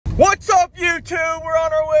What's up, YouTube? We're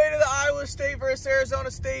on our way to the Iowa State versus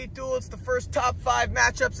Arizona State duel. It's the first top 5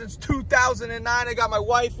 matchup since 2009. I got my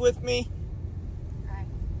wife with me. Hi.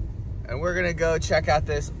 And we're gonna go check out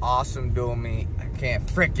this awesome duel meet. I can't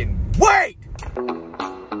freaking wait!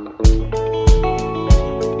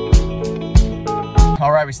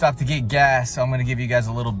 All right, we stopped to get gas, so I'm gonna give you guys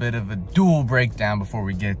a little bit of a duel breakdown before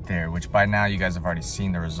we get there, which by now you guys have already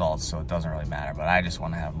seen the results, so it doesn't really matter, but I just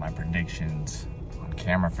wanna have my predictions on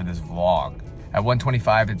camera for this vlog. At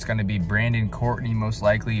 125, it's gonna be Brandon Courtney most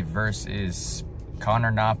likely versus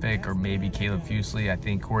Connor Knopick or maybe Caleb Fusely. I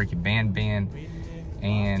think Corey Caban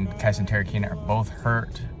and Kyson Terrakina are both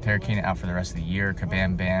hurt. Terrakina out for the rest of the year.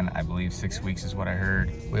 Caban, I believe 6 weeks is what I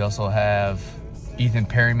heard. We also have Ethan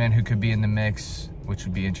Perryman, who could be in the mix, which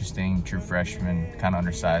would be interesting. True freshman, kind of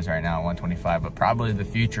undersized right now at 125, but probably the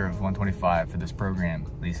future of 125 for this program,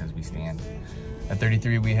 at least as we stand. At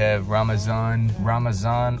 33, we have Ramazan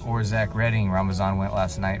or Zach Redding. Ramazan went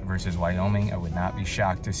last night versus Wyoming. I would not be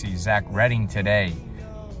shocked to see Zach Redding today,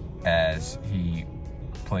 as he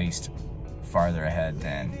placed farther ahead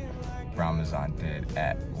than Ramazan did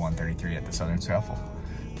at 133 at the Southern Shuffle.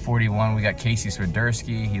 41, we got Casey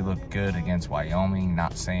Swiderski. He looked good against Wyoming.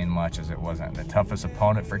 Not saying much, as it wasn't the toughest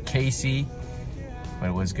opponent for Casey, but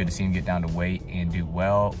it was good to see him get down to weight and do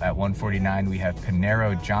well. At 149, we have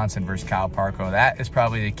Panero Johnson versus Kyle Parko. That is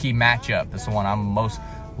probably the key matchup. This is the one I'm most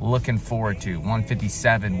looking forward to.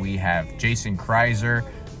 157, we have Jason Kreiser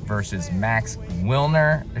versus Max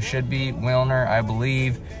Wilner. It should be Wilner, I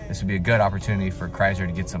believe. This would be a good opportunity for Kreiser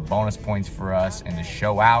to get some bonus points for us and to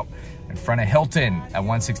show out in front of Hilton. At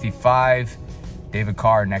 165, David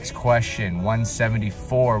Carr, next question.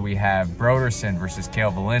 174, we have Broderson versus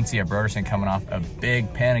Kale Valencia. Broderson coming off a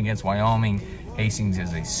big pin against Wyoming. Hastings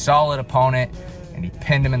is a solid opponent, and he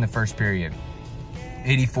pinned him in the first period.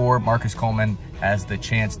 84, Marcus Coleman has the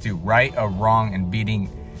chance to right a wrong in beating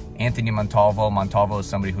Anthony Montalvo. Montalvo is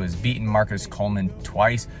somebody who has beaten Marcus Coleman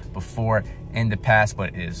twice before in the past, but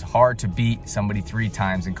it is hard to beat somebody 3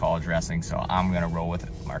 times in college wrestling, so I'm going to roll with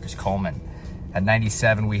Marcus Coleman. At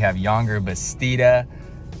 97, we have Younger Bastida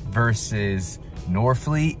versus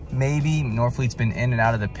Norfleet, maybe. Norfleet's been in and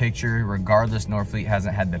out of the picture. Regardless, Norfleet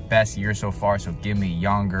hasn't had the best year so far, so give me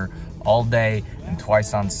Younger all day and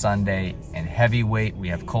twice on Sunday. And heavyweight, we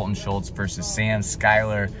have Colton Schultz versus Sam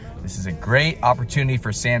Schuyler. This is a great opportunity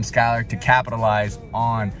for Sam Schuyler to capitalize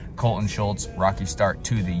on Colton Schultz. Rocky start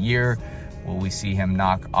to the year. Will we see him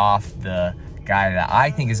knock off the guy that I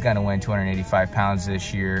think is going to win 285 pounds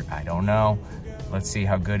this year? I don't know. Let's see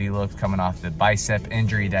how good he looks coming off the bicep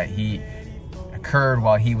injury that he occurred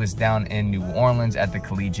while he was down in New Orleans at the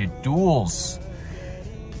collegiate duels.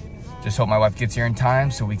 Just hope my wife gets here in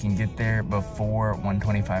time so we can get there before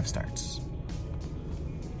 125 starts.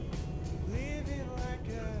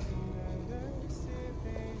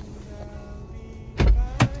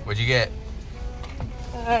 What'd you get?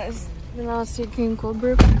 Vanilla Sweet Cream Cold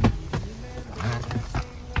Brew.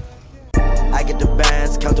 I get the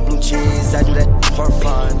bands, count the blue cheese. I do that for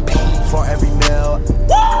fun. For every meal.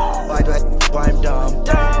 I do that while I'm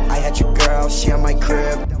dumb. I had your girl, she on my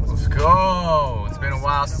crib. Let's go. It's been a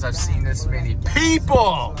while since I've seen this many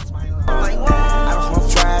people. I don't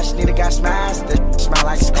smoke trash, need a guy smashed. That smell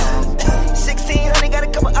like scum. 1600, got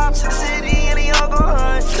a couple ops in the city, and they all go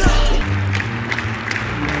hunt.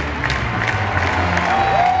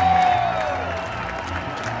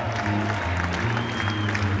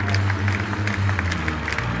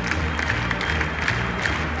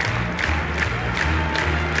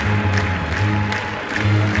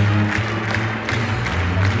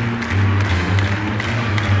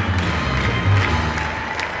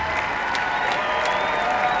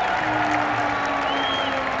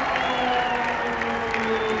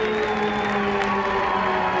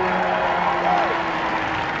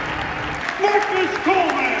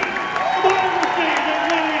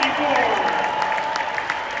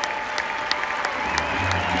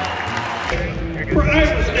 For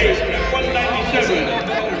Iowa State at 197,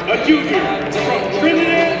 a junior from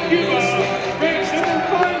Trinidad, Cuba, ranked number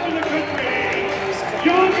 5 in the country,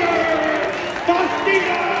 Younger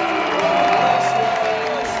Bastida.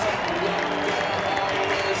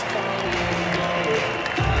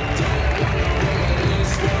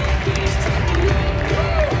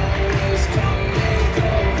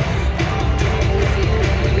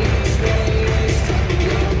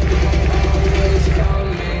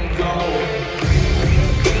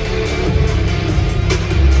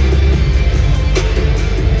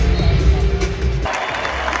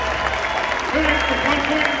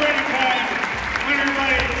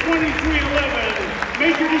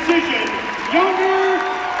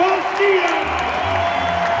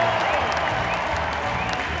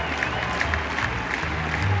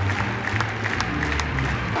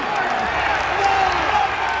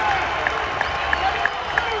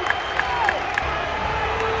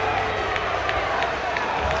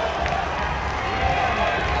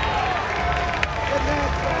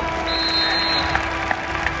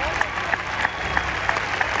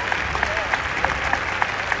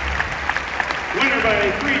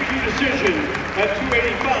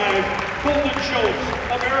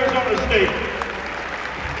 State.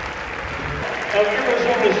 Of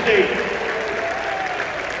Arizona State.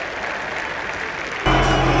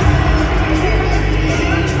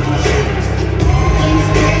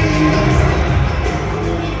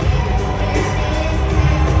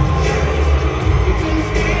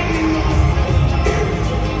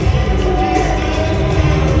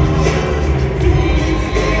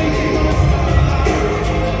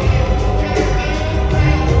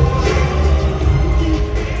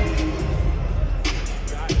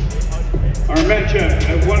 Matchup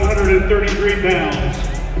at 133 pounds.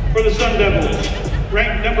 For the Sun Devils,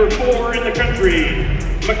 ranked number 4 in the country,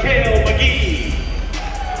 Mikhail McGee.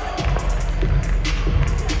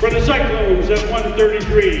 For the Cyclones at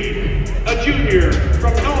 133, a junior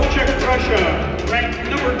from Nolchek, Russia, ranked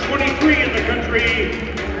number 23 in the country,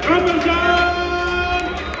 Ramazan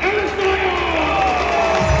Anastasia.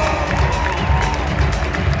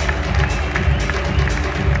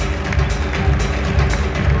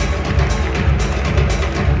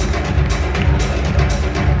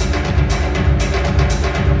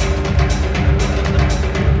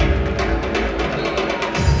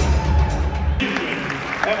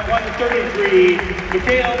 At 133,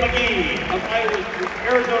 Mikhail McGee of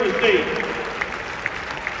Arizona State.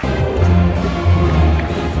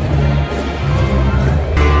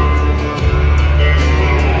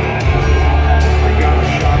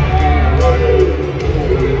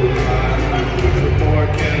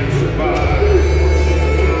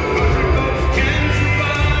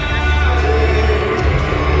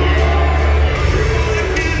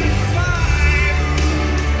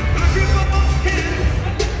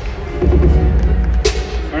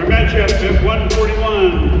 Matchup at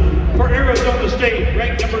 141 for Arizona State,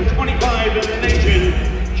 ranked number 25 in the nation,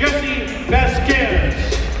 Jesse Vasquez.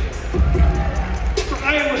 For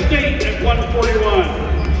Iowa State at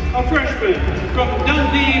 141, a freshman from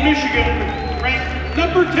Dundee, Michigan, ranked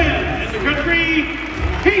number 10 in the country,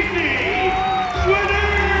 Casey Swiderski.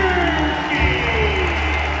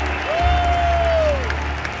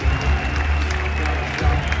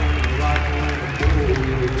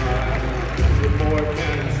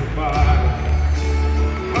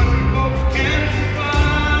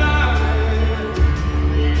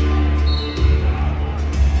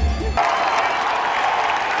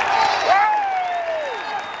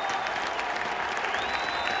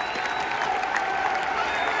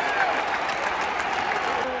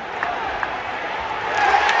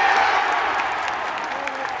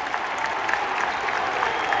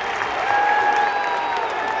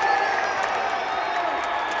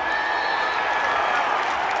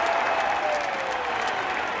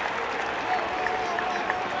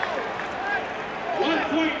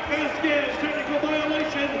 Vasquez, technical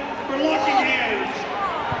violation for locking hands.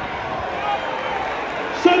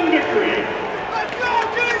 Sun victory. Let's go,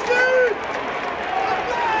 Casey!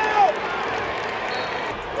 Let's go!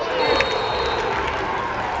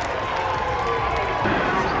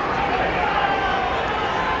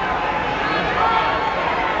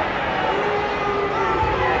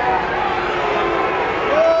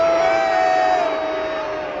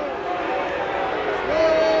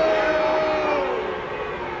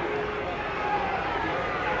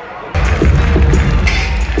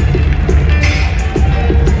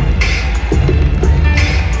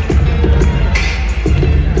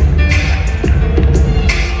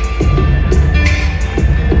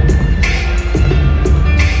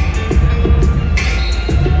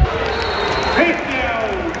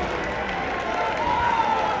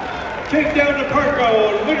 Takedown to Parco,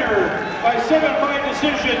 winner by 7-5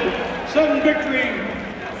 decision, Sun victory,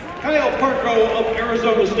 Kyle Parco of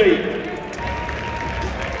Arizona State.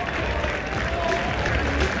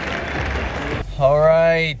 All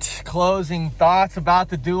right, closing thoughts about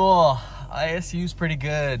the duel. ISU's pretty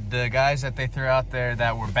good. The guys that they threw out there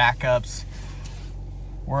that were backups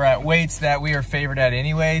were at weights that we were favored at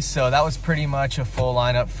anyway, so that was pretty much a full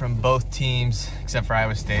lineup from both teams, except for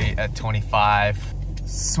Iowa State at 25.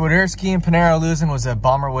 Swiderski and Panero losing was a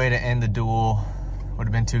bummer way to end the duel. Would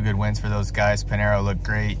have been 2 good wins for those guys. Panero looked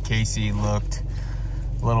great. Casey looked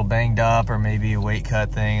a little banged up, or maybe a weight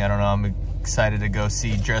cut thing. I don't know. I'm excited to go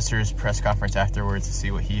see Dresser's press conference afterwards to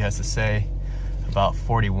see what he has to say about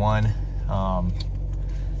 41.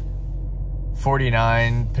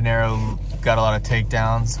 49, Panero got a lot of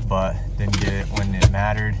takedowns, but didn't get it when it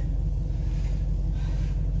mattered.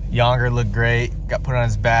 Younger looked great, got put on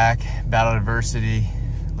his back, battled adversity.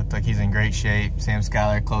 Looked like he's in great shape. Sam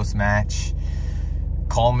Schuyler, close match.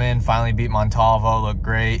 Coleman finally beat Montalvo, looked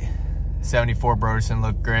great. 74, Broderson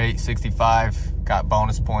looked great. 65, got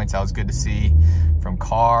bonus points. That was good to see from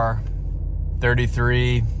Carr.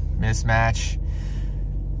 33, mismatch.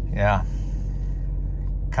 yeah,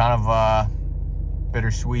 kind of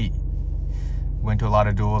bittersweet. Went to a lot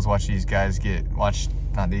of duels, watched Iowa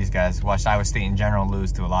State in general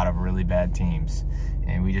lose to a lot of really bad teams.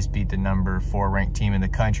 And we just beat the number 4 ranked team in the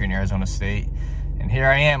country in Arizona State. And here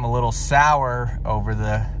I am, a little sour over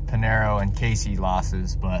the Pinero and Casey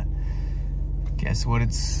losses, but guess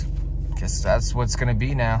that's what's gonna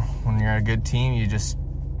be now. When you're a good team,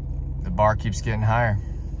 the bar keeps getting higher.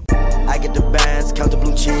 I get the bands, count the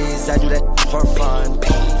blue cheese, I do that for fun.